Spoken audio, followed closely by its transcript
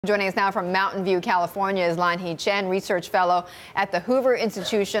Joining us now from Mountain View, California is Lanhee Chen, research fellow at the Hoover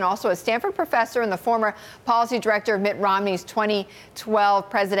Institute, also a Stanford professor and the former policy director of Mitt Romney's 2012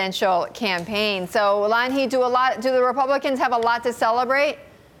 presidential campaign. So, Lanhee, do the Republicans have a lot to celebrate?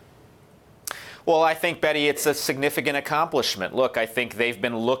 Well, I think, Betty, it's a significant accomplishment. Look, I think they've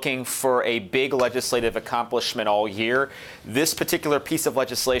been looking for a big legislative accomplishment all year. This particular piece of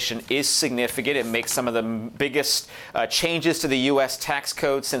legislation is significant. It makes some of the biggest changes to the U.S. tax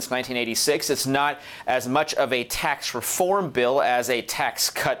code since 1986. It's not as much of a tax reform bill as a tax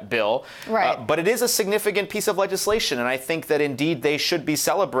cut bill. Right. But it is a significant piece of legislation, and I think that indeed they should be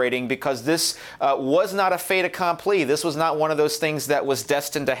celebrating because this was not a fait accompli. This was not one of those things that was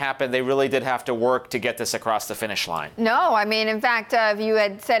destined to happen. They really did have to work to get this across the finish line. No, I mean, in fact, if you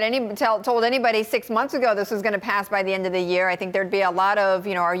had said told anybody 6 months ago this was going to pass by the end of the year, I think there'd be a lot of,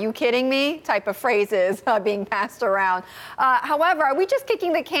 are you kidding me type of phrases being passed around. However, are we just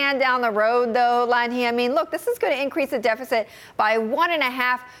kicking the can down the road, though, Lanhee? I mean, look, this is going to increase the deficit by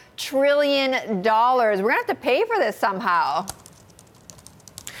 $1.5 trillion. We're going to have to pay for this somehow.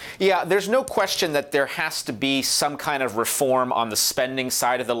 Yeah, there's no question that there has to be some kind of reform on the spending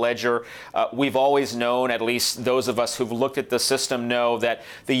side of the ledger. We've always known, at least those of us who've looked at the system know, that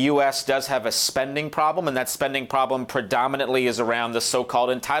the U.S. does have a spending problem, and that spending problem predominantly is around the so-called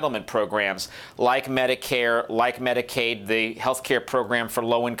entitlement programs like Medicare, like Medicaid, the health care program for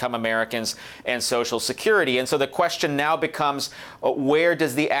low-income Americans, and Social Security. And so the question now becomes, where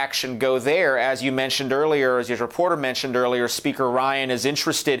does the action go there? As you mentioned earlier, as your reporter mentioned earlier, Speaker Ryan is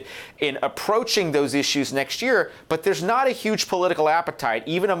interested in approaching those issues next year, but there's not a huge political appetite,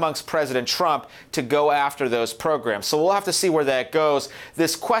 even amongst President Trump, to go after those programs. So we'll have to see where that goes.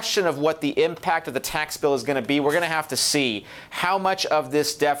 This question of what the impact of the tax bill is going to be, we're going to have to see how much of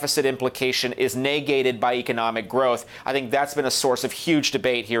this deficit implication is negated by economic growth. I think that's been a source of huge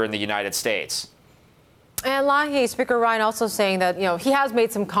debate here in the United States. And Lanhee, Speaker Ryan also saying that, he has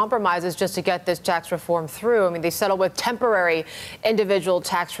made some compromises just to get this tax reform through. I mean, they settled with temporary individual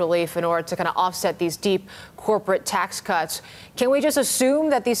tax relief in order to kind of offset these deep corporate tax cuts. Can we just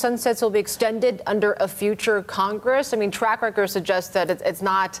assume that these sunsets will be extended under a future Congress? I mean, track record suggests that it's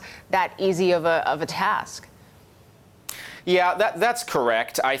not that easy of a task. Yeah, that's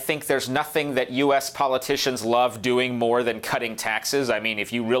correct. I think there's nothing that U.S. politicians love doing more than cutting taxes. I mean,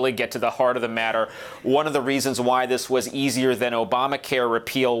 if you really get to the heart of the matter, one of the reasons why this was easier than Obamacare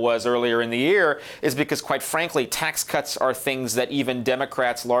repeal was earlier in the year is because, quite frankly, tax cuts are things that even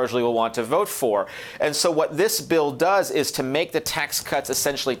Democrats largely will want to vote for. And so what this bill does is to make the tax cuts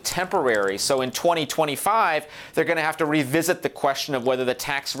essentially temporary. So in 2025, they're going to have to revisit the question of whether the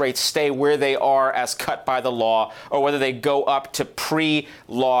tax rates stay where they are as cut by the law or whether they go up to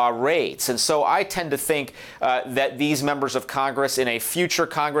pre-law rates. And so I tend to think that these members of Congress in a future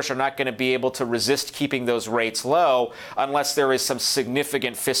Congress are not going to be able to resist keeping those rates low unless there is some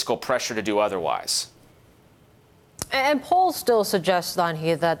significant fiscal pressure to do otherwise. And polls still suggest,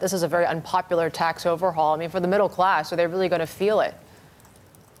 Lanhee, that this is a very unpopular tax overhaul. I mean, for the middle class, are they really going to feel it?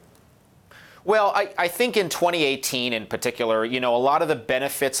 Well, I think in 2018 in particular, a lot of the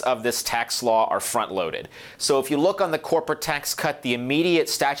benefits of this tax law are front-loaded. So if you look on the corporate tax cut, the immediate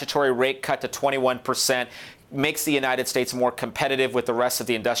statutory rate cut to 21%, makes the United States more competitive with the rest of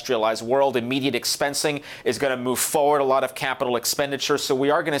the industrialized world. Immediate expensing is going to move forward a lot of capital expenditure. So we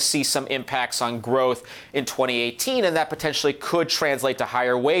are going to see some impacts on growth in 2018, and that potentially could translate to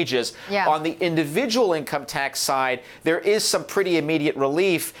higher wages. Yeah. On the individual income tax side, there is some pretty immediate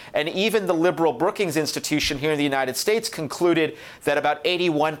relief. And even the liberal Brookings Institution here in the United States concluded that about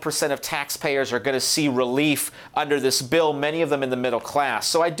 81% of taxpayers are going to see relief under this bill, many of them in the middle class.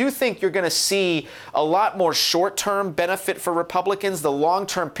 So I do think you're going to see a lot more short-term benefit for Republicans. The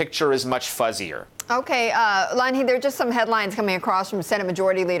long-term picture is much fuzzier. Okay, Lanhee, there are just some headlines coming across from Senate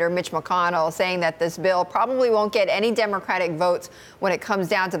Majority Leader Mitch McConnell saying that this bill probably won't get any Democratic votes when it comes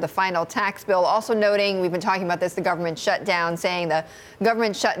down to the final tax bill. Also noting, we've been talking about this, the government shutdown, saying the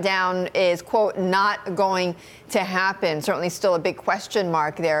government shutdown is, quote, not going to happen. Certainly still a big question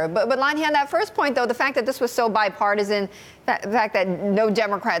mark there. But Lanhee, on that first point, though, the fact that this was so bipartisan, the fact that no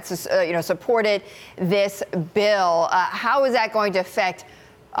Democrats, supported this bill, how is that going to affect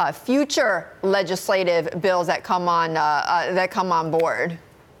future legislative bills that come on board?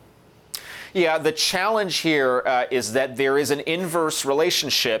 Yeah, the challenge here is that there is an inverse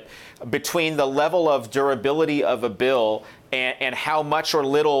relationship between the level of durability of a bill and how much or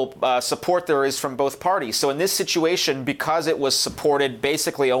little support there is from both parties. So in this situation, because it was supported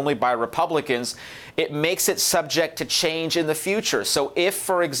basically only by Republicans, it makes it subject to change in the future. So if,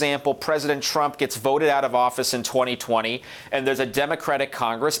 for example, President Trump gets voted out of office in 2020 and there's a Democratic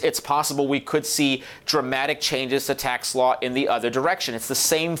Congress, it's possible we could see dramatic changes to tax law in the other direction. It's the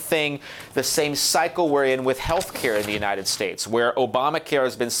same thing, the same cycle we're in with health care in the United States, where Obamacare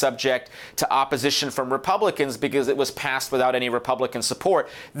has been subject to opposition from Republicans because it was passed without any Republican support.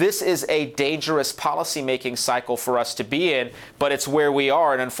 This is a dangerous policymaking cycle for us to be in, but it's where we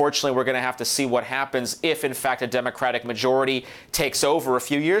are. And unfortunately, we're going to have to see what happens if, in fact, a Democratic majority takes over a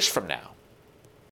few years from now.